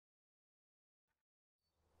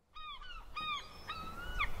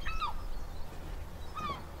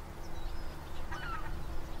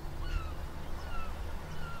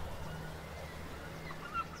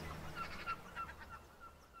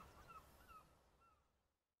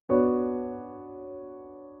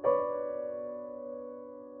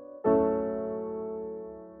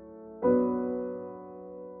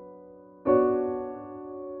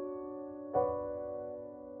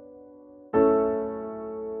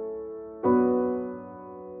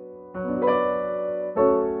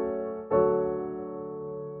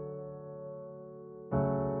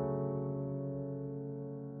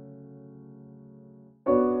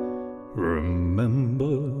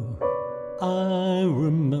I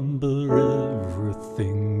remember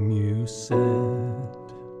everything you said.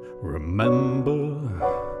 Remember,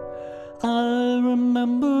 I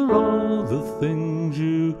remember all the things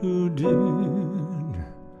you did.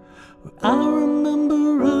 I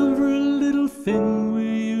remember every little thing we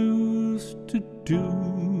used to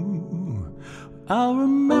do. I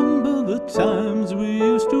remember the times we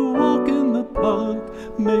used to walk in the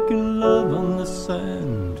park, making love on the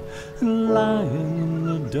sand and lying in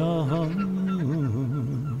the dark.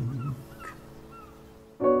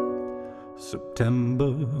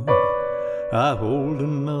 September, I hold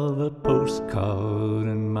another postcard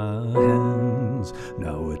in my hands.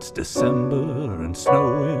 Now it's December and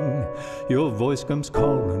snowing. Your voice comes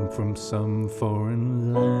calling from some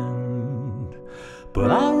foreign land.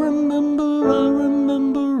 But I remember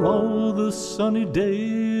all the sunny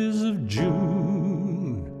days of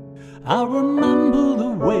June. I remember the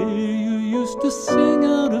way you used to sing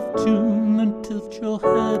out of tune and tilt your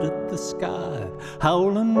head at the sky,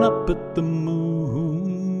 howling up at the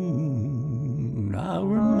moon. I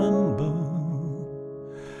remember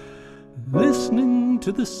listening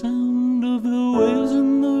to the sound of the waves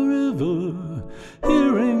in the river,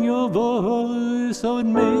 hearing your voice, how it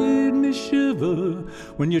made me shiver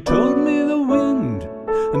when you told me the wind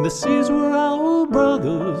and the seas were our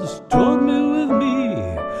brothers. Told me with me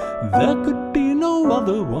there could be no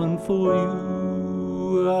other one for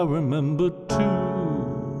you. I remember too.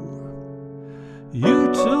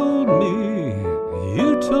 You told me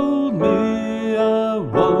I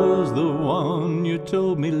was the one. You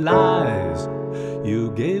told me lies,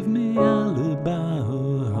 you gave me alibis.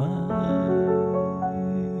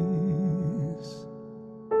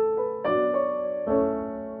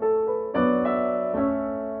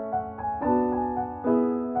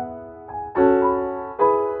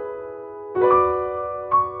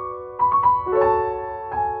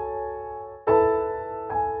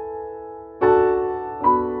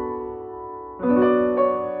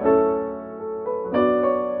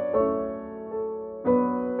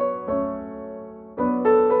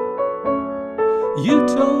 You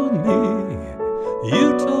told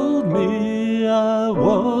me I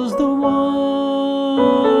was the one.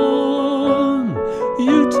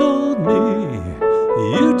 You told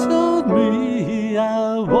me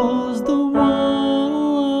I was the one.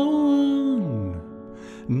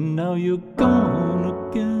 Now you're gone.